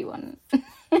what you want.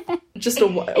 Just a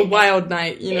wild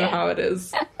night, you know how it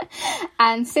is.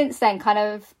 And since then, kind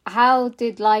of, how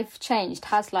did life change?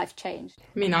 Has life changed?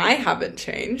 I mean, I haven't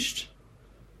changed.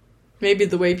 Maybe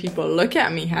the way people look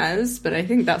at me has, but I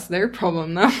think that's their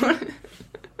problem though.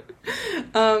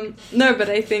 No, but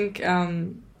I think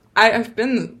I've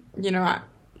been, you know,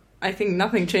 I think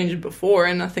nothing changed before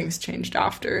and nothing's changed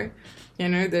after. You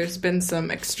know, there's been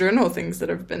some external things that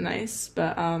have been nice,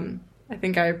 but I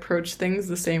think I approach things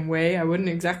the same way. I wouldn't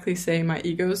exactly say my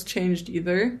ego's changed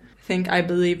either. I think I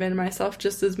believe in myself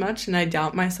just as much and I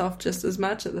doubt myself just as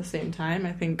much at the same time.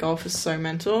 I think golf is so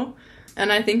mental.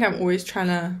 And I think I'm always trying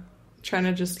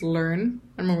to just learn.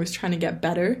 I'm always trying to get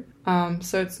better.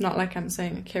 So it's not like I'm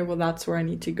saying, okay, well, that's where I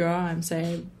need to go. I'm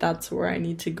saying that's where I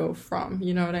need to go from.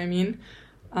 You know what I mean?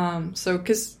 So,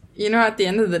 because, you know, at the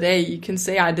end of the day, you can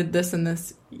say I did this and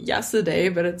this yesterday,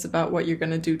 but it's about what you're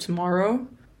going to do tomorrow.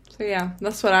 So yeah,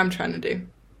 that's what I'm trying to do.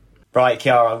 Right,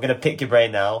 Chiara, I'm going to pick your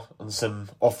brain now on some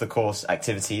off-the-course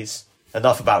activities.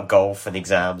 Enough about golf and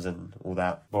exams and all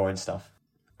that boring stuff.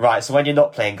 Right, so when you're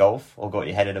not playing golf or got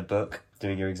your head in a book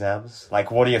doing your exams,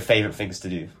 like, what are your favourite things to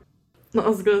do? I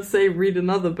was going to say read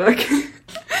another book.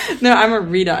 No, I'm a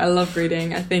reader. I love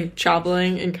reading. I think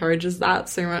travelling encourages that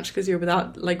so much because you're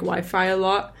without, like, Wi-Fi a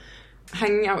lot.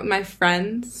 Hanging out with my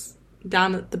friends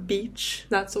down at the beach,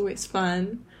 that's always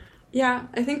fun. Yeah,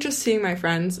 I think just seeing my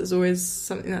friends is always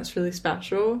something that's really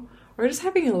special. Or just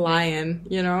having a lie-in,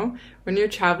 you know? When you're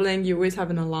traveling, you always have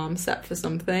an alarm set for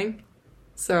something.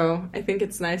 So I think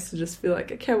it's nice to just feel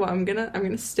like, okay, well, I'm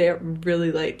gonna stay up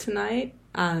really late tonight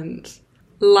and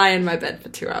lie in my bed for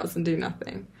 2 hours and do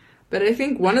nothing. But I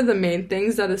think one of the main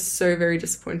things that is so very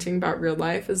disappointing about real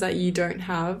life is that you don't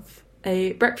have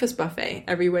a breakfast buffet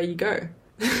everywhere you go.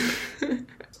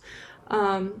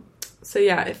 So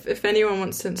yeah, if anyone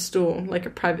wants to install like a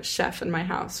private chef in my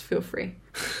house, feel free.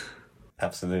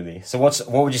 Absolutely. So what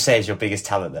would you say is your biggest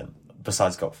talent then,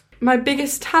 besides golf? My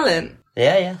biggest talent?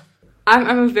 Yeah.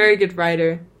 I'm a very good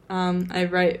writer. I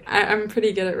write. I'm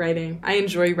pretty good at writing. I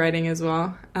enjoy writing as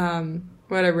well.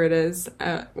 Whatever it is.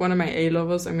 One of my A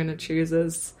levels I'm going to choose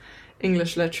is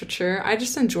English literature. I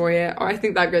just enjoy it. Or I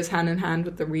think that goes hand in hand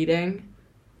with the reading.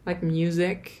 Like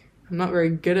music. I'm not very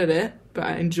good at it, but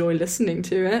I enjoy listening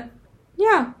to it.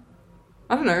 Yeah,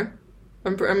 I don't know.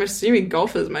 I'm assuming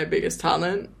golf is my biggest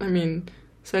talent. I mean,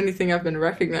 it's the only thing I've been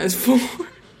recognised for.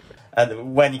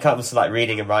 And when it comes to like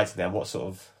reading and writing, then what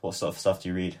sort of stuff do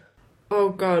you read? Oh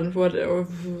God, what?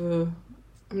 I'm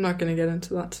not going to get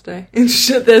into that today.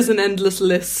 There's an endless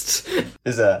list.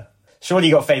 Is there? Surely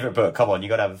you got a favourite book. Come on, you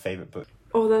got to have a favourite book.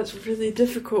 Oh, that's really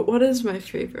difficult. What is my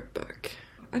favourite book?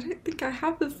 I don't think I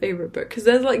have a favourite book because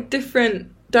there's like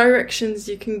different directions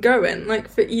you can go in. Like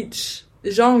for each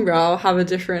genre I'll have a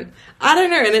different, I don't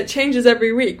know, and it changes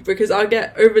every week because I'll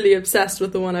get overly obsessed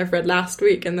with the one I've read last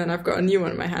week and then I've got a new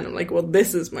one in my hand. I'm like, well,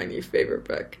 this is my new favourite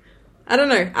book. I don't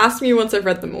know, ask me once I've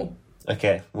read them all.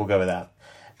 Okay, we'll go with that.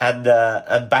 And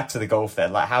back to the golf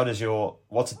then, like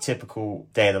what's a typical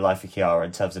day in the life of Chiara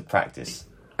in terms of practice?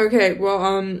 Okay,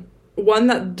 well, one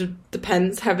that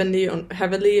depends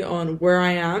heavily on where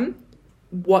I am,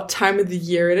 what time of the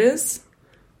year it is.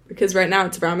 Because right now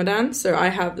it's Ramadan, so I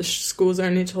have the schools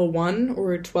only till 1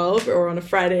 or 12 or on a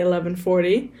Friday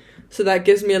 11:40. So that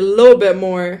gives me a little bit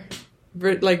more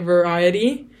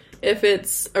variety. If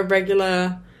it's a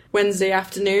regular Wednesday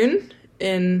afternoon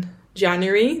in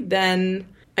January, then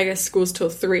I guess school's till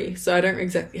 3. So I don't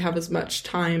exactly have as much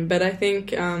time. But I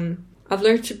think I've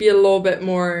learned to be a little bit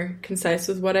more concise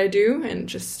with what I do and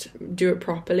just do it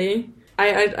properly.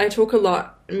 I talk a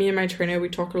lot, me and my trainer, we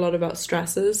talk a lot about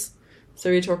stresses. So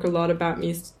we talk a lot about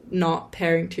me not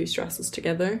pairing two stresses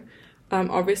together.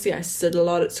 Obviously, I sit a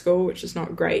lot at school, which is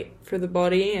not great for the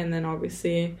body. And then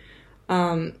obviously,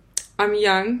 I'm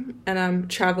young and I'm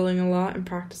traveling a lot and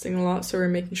practicing a lot. So we're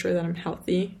making sure that I'm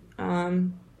healthy.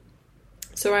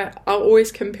 So I'll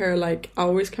always compare, like, I'll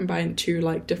always combine two,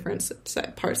 like, different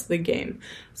parts of the game.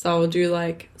 So I'll do,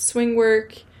 like, swing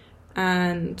work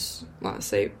and, let's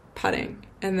say, putting,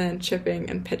 and then chipping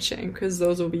and pitching, because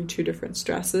those will be two different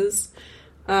stresses.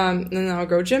 And then I'll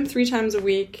go gym 3 times a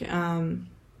week.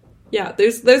 Yeah,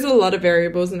 there's a lot of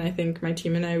variables, and I think my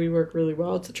team and I, we work really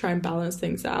well to try and balance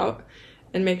things out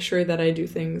and make sure that I do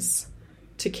things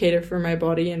to cater for my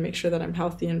body and make sure that I'm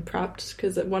healthy and prepped,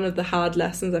 because one of the hard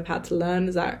lessons I've had to learn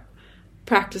is that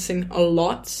practicing a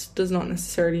lot does not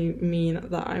necessarily mean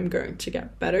that I'm going to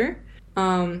get better.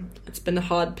 It's been a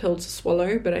hard pill to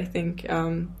swallow, but I think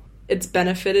it's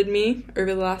benefited me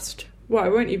over the last, well, I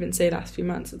won't even say last few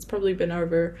months. It's probably been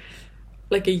over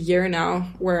like a year now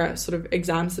where sort of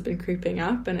exams have been creeping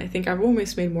up, and I think I've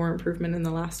almost made more improvement in the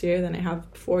last year than I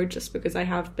have before, just because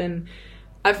I've been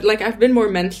more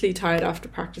mentally tired after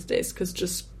practice days, because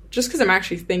just because I'm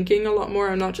actually thinking a lot more.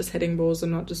 I'm not just hitting balls,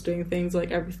 I'm not just doing things.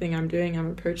 Like, everything I'm doing,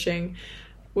 I'm approaching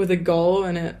with a goal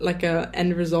and a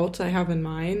end result I have in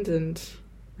mind, and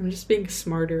I'm just being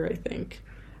smarter, I think.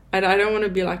 I don't want to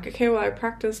be like, okay, well, I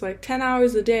practice like 10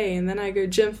 hours a day and then I go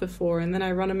gym for 4 and then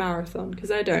I run a marathon, because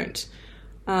I don't.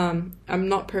 I'm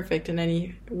not perfect in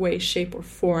any way, shape or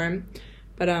form,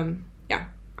 but yeah,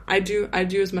 I do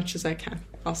as much as I can,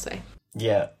 I'll say.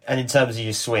 Yeah, and in terms of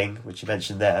your swing, which you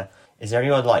mentioned there, is there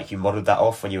anyone like you modelled that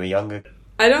off when you were younger?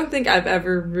 I don't think I've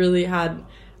ever really had,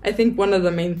 I think one of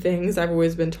the main things I've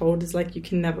always been told is, like, you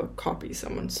can never copy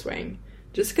someone's swing,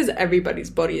 just because everybody's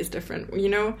body is different, you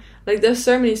know? Like, there's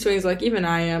so many swings, like, even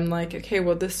I am like, okay,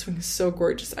 well, this swing is so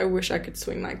gorgeous, I wish I could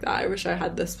swing like that, I wish I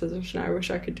had this position, I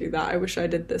wish I could do that, I wish I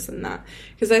did this and that,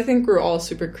 because I think we're all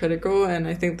super critical, and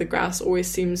I think the grass always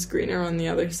seems greener on the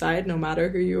other side, no matter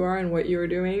who you are and what you're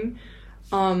doing.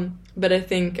 But I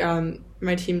think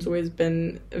my team's always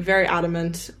been very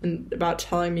adamant about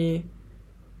telling me,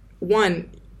 one,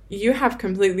 you have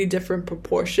completely different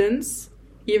proportions.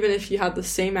 Even if you had the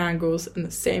same angles and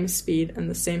the same speed and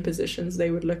the same positions,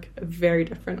 they would look very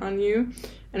different on you.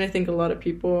 And I think a lot of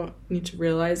people need to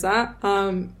realize that.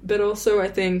 But also I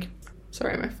think,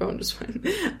 sorry, my phone just went.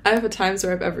 I have times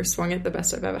where I've ever swung it the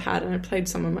best I've ever had, and I played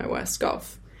some of my worst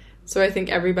golf. So I think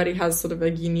everybody has sort of a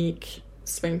unique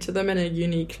swing to them and a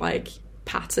unique, like,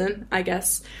 pattern, I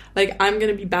guess. Like, I'm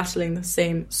going to be battling the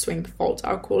same swing fault,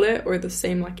 I'll call it, or the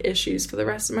same, like, issues for the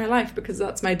rest of my life, because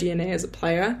that's my DNA as a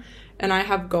player. And I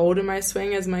have gold in my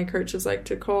swing, as my coaches like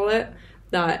to call it.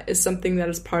 That is something that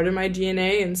is part of my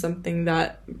DNA and something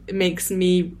that makes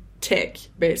me tick,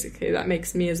 basically. That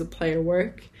makes me as a player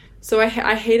work. So I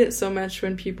hate it so much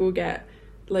when people get,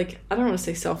 like, I don't want to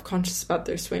say self-conscious about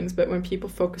their swings, but when people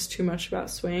focus too much about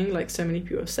swing, like so many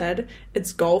people have said,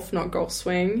 it's golf, not golf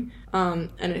swing. And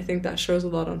I think that shows a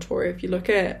lot on tour. If you look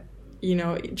at, you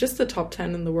know, just the top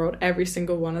 10 in the world, every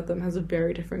single one of them has a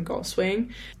very different golf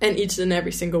swing, and each and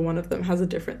every single one of them has a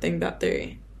different thing that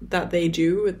they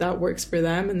do that works for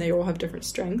them, and they all have different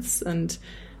strengths. And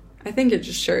I think it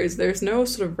just shows there's no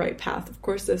sort of right path. Of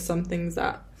course, there's some things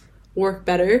that work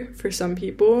better for some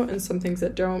people and some things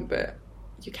that don't, but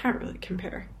you can't really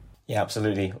compare. Yeah,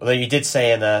 absolutely. Although you did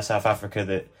say in South Africa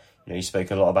that, you know, you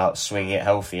spoke a lot about swinging it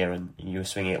healthier and you were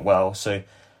swinging it well. So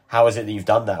how is it that you've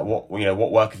done that? What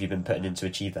work have you been putting in to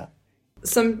achieve that?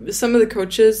 Some of the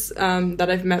coaches that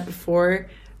I've met before,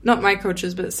 not my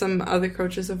coaches, but some other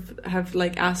coaches have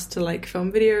like asked to like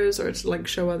film videos or to like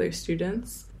show other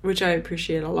students, which I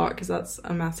appreciate a lot because that's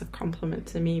a massive compliment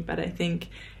to me. But I think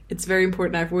it's very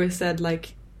important. I've always said,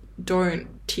 like, don't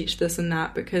teach this and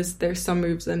that, because there's some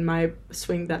moves in my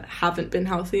swing that haven't been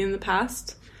healthy in the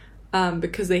past.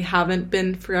 Because they haven't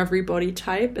been for every body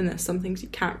type, and there's some things you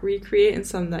can't recreate and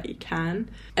some that you can.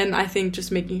 And I think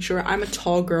just making sure, I'm a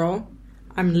tall girl,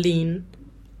 I'm lean,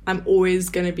 I'm always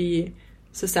going to be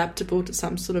susceptible to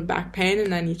some sort of back pain,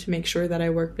 and I need to make sure that I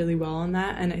work really well on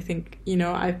that. And I think, you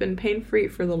know, I've been pain-free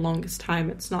for the longest time.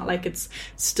 It's not like it's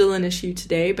still an issue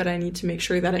today, but I need to make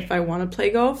sure that if I want to play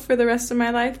golf for the rest of my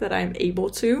life, that I'm able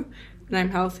to, and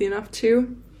I'm healthy enough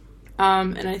to.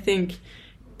 And I think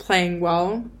playing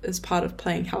well is part of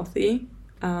playing healthy.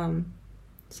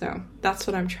 So that's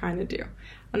what I'm trying to do.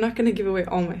 I'm not going to give away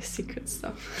all my secrets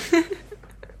though.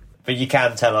 But you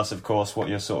can tell us, of course, what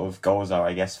your sort of goals are,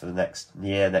 I guess, for the next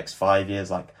year, next 5 years.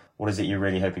 Like, what is it you're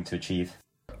really hoping to achieve?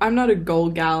 I'm not a goal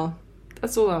gal.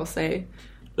 That's all I'll say.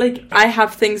 Like, I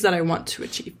have things that I want to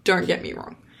achieve. Don't get me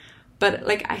wrong. But,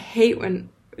 like, I hate when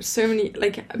so many,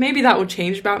 like, maybe that will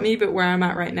change about me, but where I'm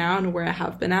at right now and where I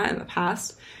have been at in the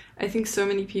past, I think so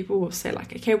many people will say,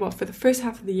 like, okay, well, for the first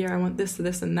half of the year, I want this,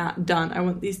 and that done. I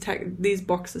want these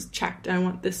boxes checked. I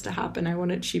want this to happen. I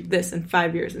want to achieve this in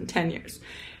 5 years and 10 years.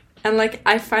 And, like,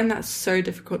 I find that so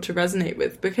difficult to resonate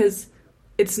with because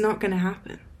it's not going to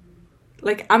happen.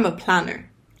 Like, I'm a planner.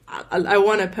 I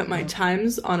want to put my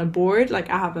times on a board. Like,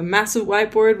 I have a massive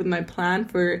whiteboard with my plan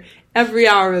for every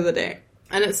hour of the day.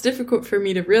 And it's difficult for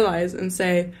me to realize and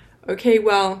say, okay,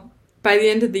 well, by the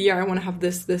end of the year, I want to have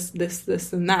this,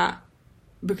 and that,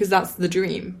 because that's the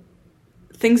dream.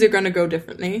 Things are going to go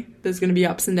differently. There's going to be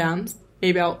ups and downs.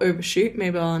 Maybe I'll overshoot,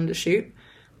 maybe I'll undershoot.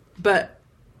 But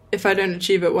if I don't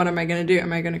achieve it, what am I going to do?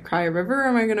 Am I going to cry a river, or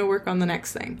am I going to work on the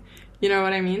next thing? You know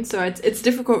what I mean? So it's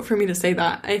difficult for me to say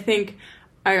that. I think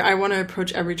I want to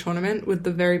approach every tournament with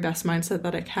the very best mindset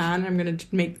that I can. I'm going to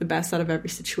make the best out of every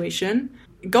situation.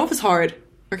 Golf is hard.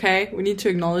 Okay, we need to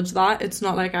acknowledge that. It's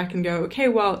not like I can go, okay,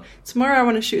 well, tomorrow I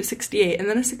want to shoot a 68 and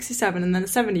then a 67 and then a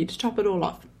 70 to top it all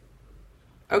off.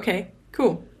 Okay,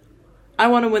 cool. I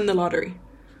want to win the lottery.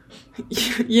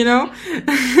 You know?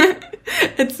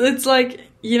 It's like,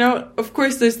 you know, of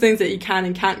course there's things that you can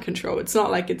and can't control. It's not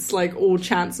like it's like all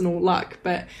chance and all luck,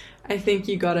 but I think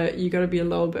you gotta be a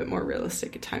little bit more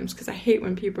realistic at times, because I hate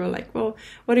when people are like, well,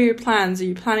 what are your plans? Are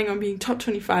you planning on being top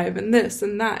 25 and this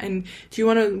and that? And do you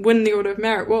want to win the Order of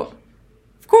Merit? Well,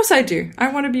 of course I do. I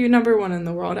want to be number one in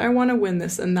the world. I want to win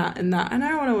this and that and that. And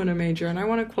I want to win a major and I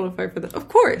want to qualify for this. Of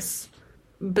course.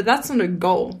 But that's not a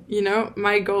goal, you know?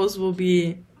 My goals will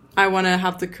be, I want to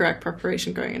have the correct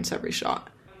preparation going into every shot.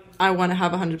 I want to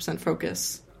have 100%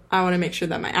 focus. I want to make sure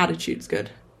that my attitude's good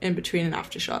in between and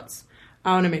after shots.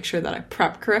 I want to make sure that I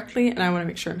prep correctly, and I want to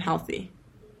make sure I'm healthy.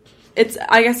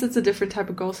 I guess it's a different type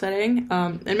of goal setting,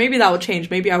 and maybe that will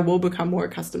change. Maybe I will become more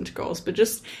accustomed to goals, but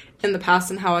just in the past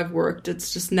and how I've worked,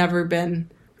 it's just never been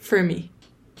for me.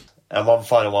 And one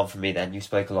final one from me then. You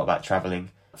spoke a lot about travelling.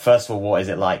 First of all, what is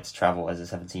it like to travel as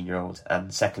a 17-year-old?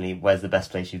 And secondly, where's the best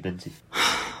place you've been to?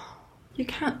 You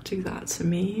can't do that to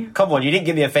me. Come on, you didn't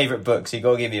give me a favourite book, so you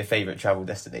got to give me a favourite travel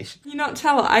destination. You not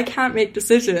tell her I can't make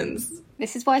decisions.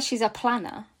 This is why she's a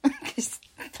planner, because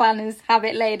planners have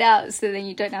it laid out, so then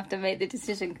you don't have to make the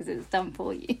decision because it's done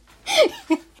for you.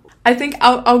 I think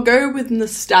I'll go with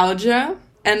nostalgia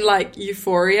and like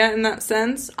euphoria in that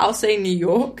sense. I'll say New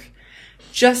York,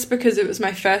 just because it was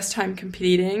my first time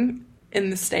competing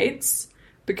in the States,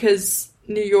 because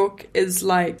New York is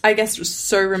like, I guess, just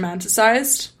so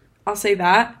romanticized. I'll say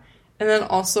that. And then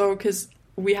also because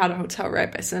we had a hotel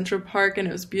right by Central Park and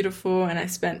it was beautiful, and I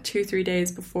spent 2-3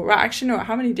 days before. Well, actually, no,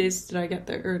 how many days did I get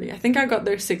there early? I think I got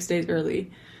there 6 days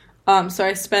early. So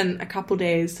I spent a couple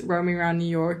days roaming around New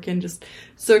York and just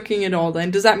soaking it all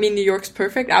in. Does that mean New York's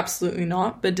perfect? Absolutely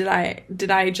not. But did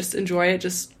I just enjoy it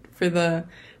just for the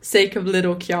sake of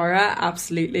little Chiara?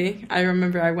 Absolutely. I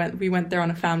remember we went there on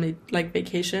a family like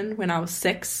vacation when I was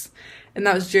 6, and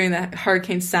that was during the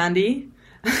Hurricane Sandy.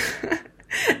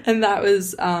 And that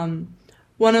was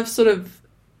one of sort of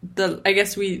the, I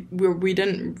guess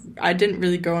I didn't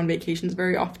really go on vacations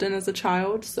very often as a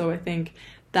child, so I think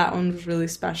that one was really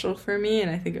special for me, and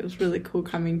I think it was really cool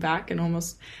coming back and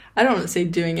almost, I don't want to say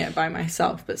doing it by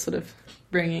myself, but sort of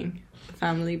bringing the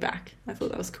family back. I thought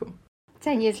that was cool.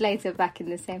 10 years later, back in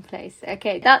the same place.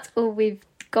 Okay, that's all we've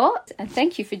got, and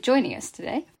thank you for joining us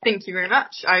today. Thank you very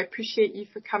much. I appreciate you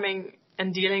for coming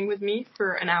and dealing with me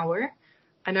for an hour.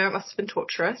 I know it must have been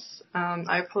torturous.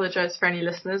 I apologise for any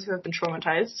listeners who have been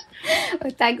traumatised. Well,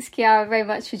 thanks, Chiara, very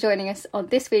much for joining us on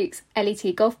this week's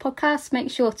LET Golf Podcast. Make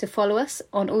sure to follow us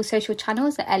on all social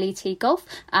channels at LET Golf,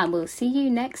 and we'll see you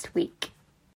next week.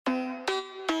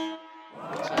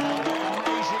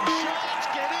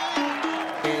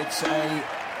 It's a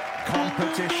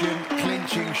competition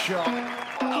clinching shot.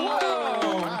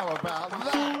 Whoa! How about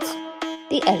that?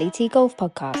 The LET Golf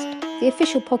Podcast, the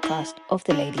official podcast of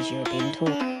the Ladies European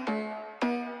Tour.